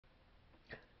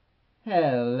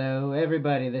Hello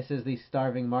everybody, this is the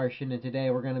Starving Martian, and today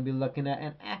we're going to be looking at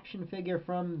an action figure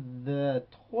from the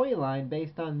toy line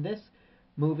based on this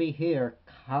movie here,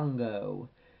 Congo.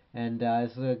 And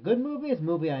it's a good movie, it's a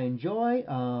movie I enjoy,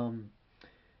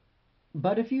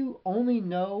 but if you only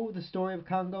know the story of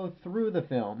Congo through the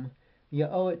film, you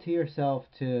owe it to yourself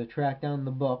to track down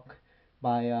the book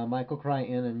by Michael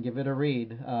Crichton and give it a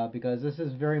read, because this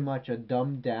is very much a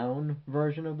dumbed down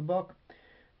version of the book.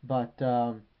 But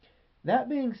that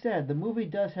being said, the movie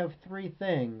does have three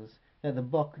things that the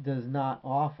book does not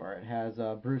offer. It has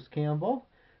Bruce Campbell,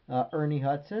 Ernie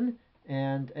Hudson,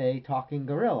 and a talking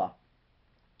gorilla.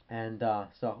 And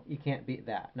so you can't beat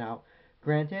that. Now,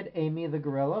 granted, Amy the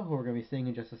gorilla, who we're going to be seeing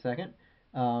in just a second,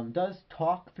 does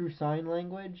talk through sign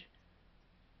language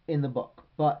in the book.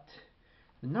 But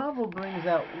the novel brings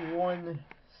that one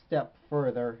step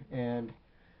further and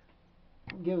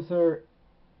gives her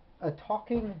a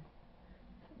talking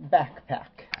backpack.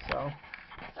 So,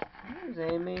 here's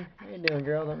Amy. How you doing,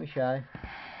 girl? Don't be shy.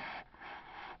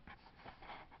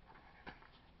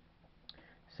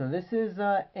 So this is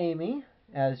Amy,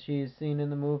 as she's seen in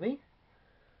the movie.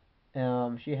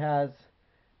 She has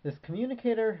this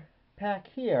communicator pack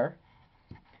here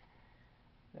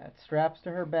that straps to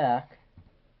her back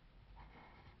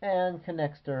and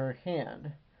connects to her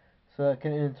hand. So it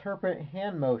can interpret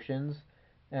hand motions,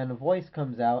 and a voice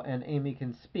comes out, and Amy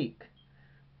can speak.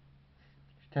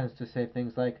 She tends to say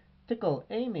things like, "Tickle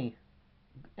Amy,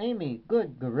 Amy,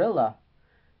 good gorilla."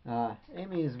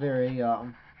 Amy is very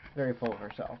full of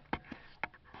herself.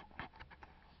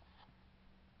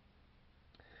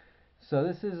 So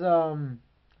this is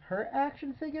her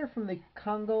action figure from the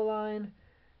Congo line.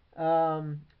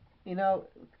 Um, you know,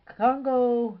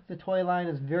 Congo the toy line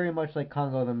is very much like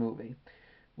Congo the movie,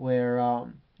 where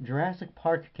Jurassic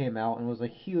Park came out and was a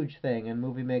huge thing, and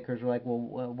movie makers were like,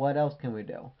 well, what else can we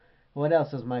do? What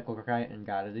else has Michael Crichton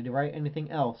got? Did he write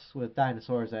anything else with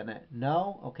dinosaurs in it?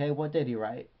 No? Okay, what did he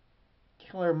write?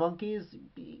 Killer monkeys?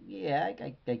 Yeah,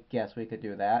 I guess we could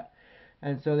do that.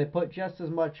 And so they put just as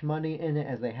much money in it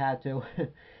as they had to,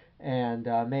 and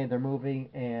made their movie,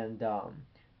 and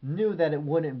knew that it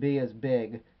wouldn't be as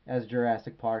big as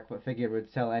Jurassic Park, but figured it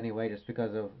would sell anyway just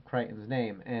because of Crichton's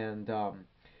name. And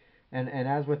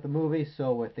as with the movie,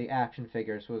 so with the action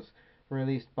figures, was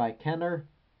released by Kenner,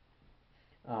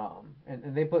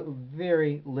 and they put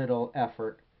very little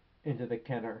effort into the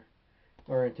Kenner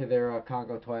or into their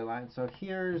Congo toy line. So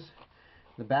here's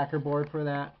the backer board for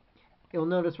that. You'll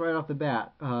notice right off the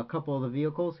bat, a couple of the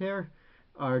vehicles here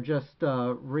are just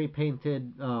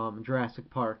repainted Jurassic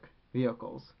Park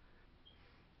vehicles.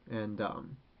 And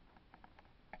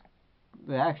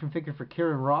the action figure for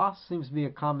Kieran Ross seems to be a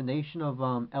combination of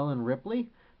Ellen Ripley.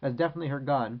 That's definitely her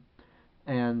gun.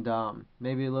 And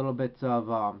maybe a little bit of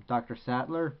Dr.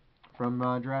 Sattler from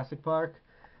Jurassic Park.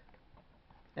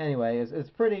 Anyway, it's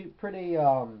pretty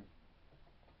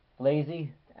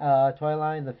lazy toy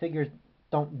line. The figures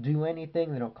don't do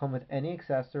anything. They don't come with any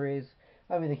accessories.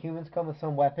 I mean, the humans come with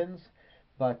some weapons,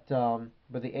 but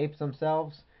the apes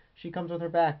themselves, she comes with her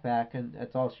backpack, and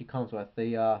that's all she comes with.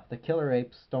 The killer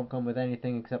apes don't come with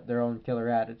anything except their own killer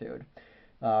attitude.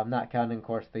 Not counting, of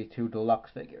course, the two deluxe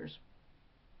figures.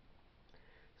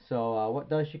 So what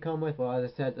does she come with? Well,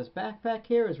 as I said, this backpack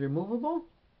here is removable.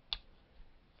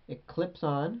 It clips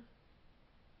on.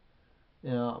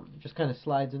 Just kind of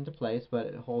slides into place, but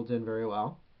it holds in very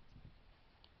well.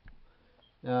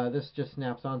 This just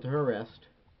snaps onto her wrist.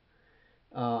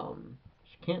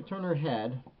 She can't turn her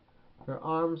head. Her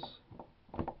arms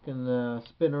can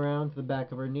spin around to the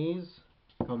back of her knees,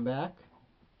 come back.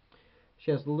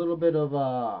 She has a little bit of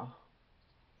a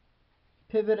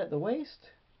pivot at the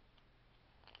waist.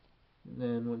 And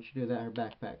then once you do that, her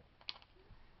backpack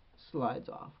slides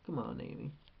off. Come on,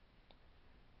 Amy.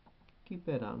 Keep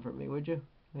that on for me, would you?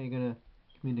 How are you going to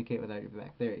communicate without your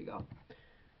back? There you go.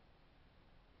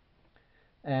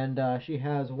 And she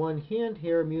has one hand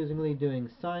here amusingly doing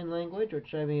sign language,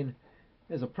 which, I mean,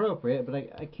 is appropriate, but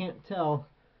I can't tell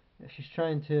if she's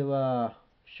trying to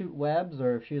shoot webs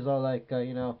or if she's all like,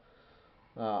 Metallica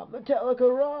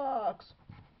rocks!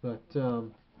 But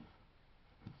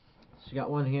she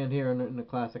got one hand here in the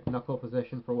classic knuckle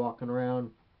position for walking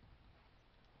around.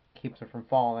 Keeps her from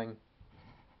falling.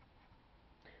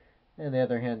 And the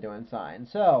other hand doing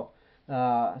signs. So,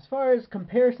 as far as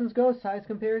comparisons go, size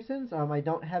comparisons, I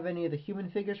don't have any of the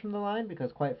human figures from the line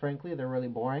because, quite frankly, they're really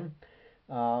boring.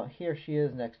 Here she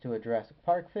is next to a Jurassic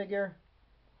Park figure.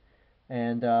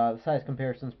 And the size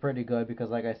comparison is pretty good because,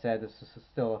 like I said, this is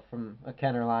still from a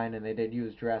Kenner line, and they did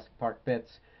use Jurassic Park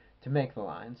bits to make the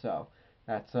line. So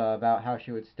that's about how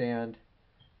she would stand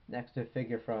next to a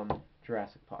figure from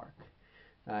Jurassic Park.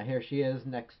 Here she is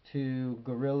next to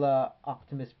Gorilla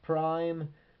Optimus Prime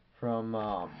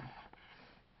from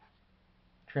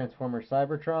Transformers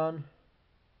Cybertron.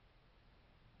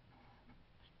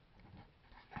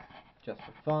 Just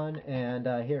for fun. And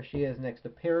here she is next to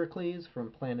Pericles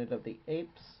from Planet of the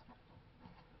Apes,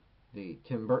 the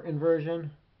Tim Burton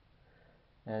version.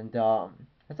 And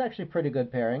it's actually a pretty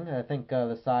good pairing. I think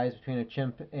the size between a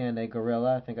chimp and a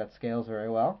gorilla, I think that scales very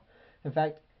well. In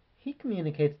fact, he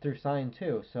communicates through sign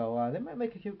too, so they might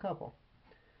make a cute couple.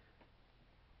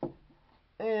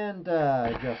 And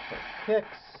just for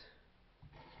kicks,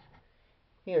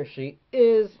 here she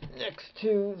is next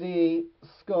to the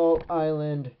Skull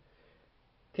Island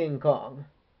King Kong.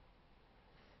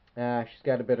 She's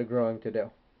got a bit of growing to do.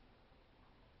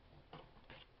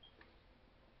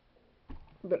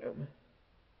 Boom.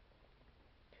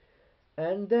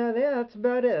 And yeah, that's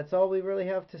about it. That's all we really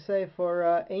have to say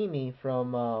for Amy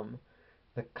from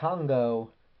the Congo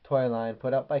toy line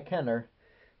put out by Kenner.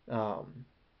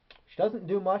 She doesn't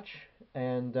do much,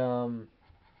 and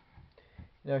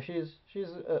she's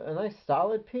a nice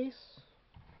solid piece,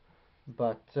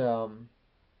 but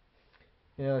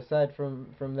aside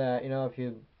from that, if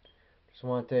you just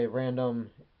want a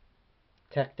random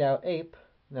teched out ape,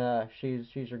 she's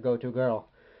your go-to girl.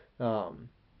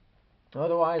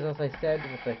 Otherwise, as I said,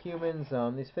 with the humans,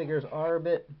 these figures are a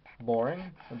bit boring,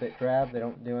 a bit drab. They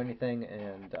don't do anything,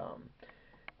 and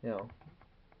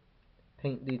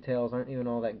paint details aren't even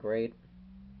all that great.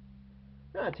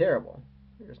 Not terrible.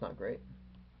 They're just not great.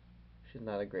 She's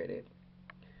not a great ape.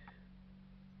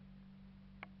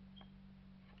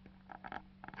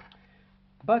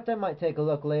 But I might take a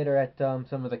look later at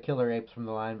some of the killer apes from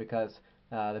the line because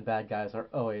the bad guys are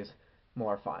always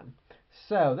more fun.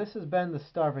 So, this has been The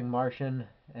Starving Martian,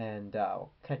 and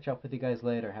I'll catch up with you guys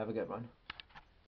later. Have a good one.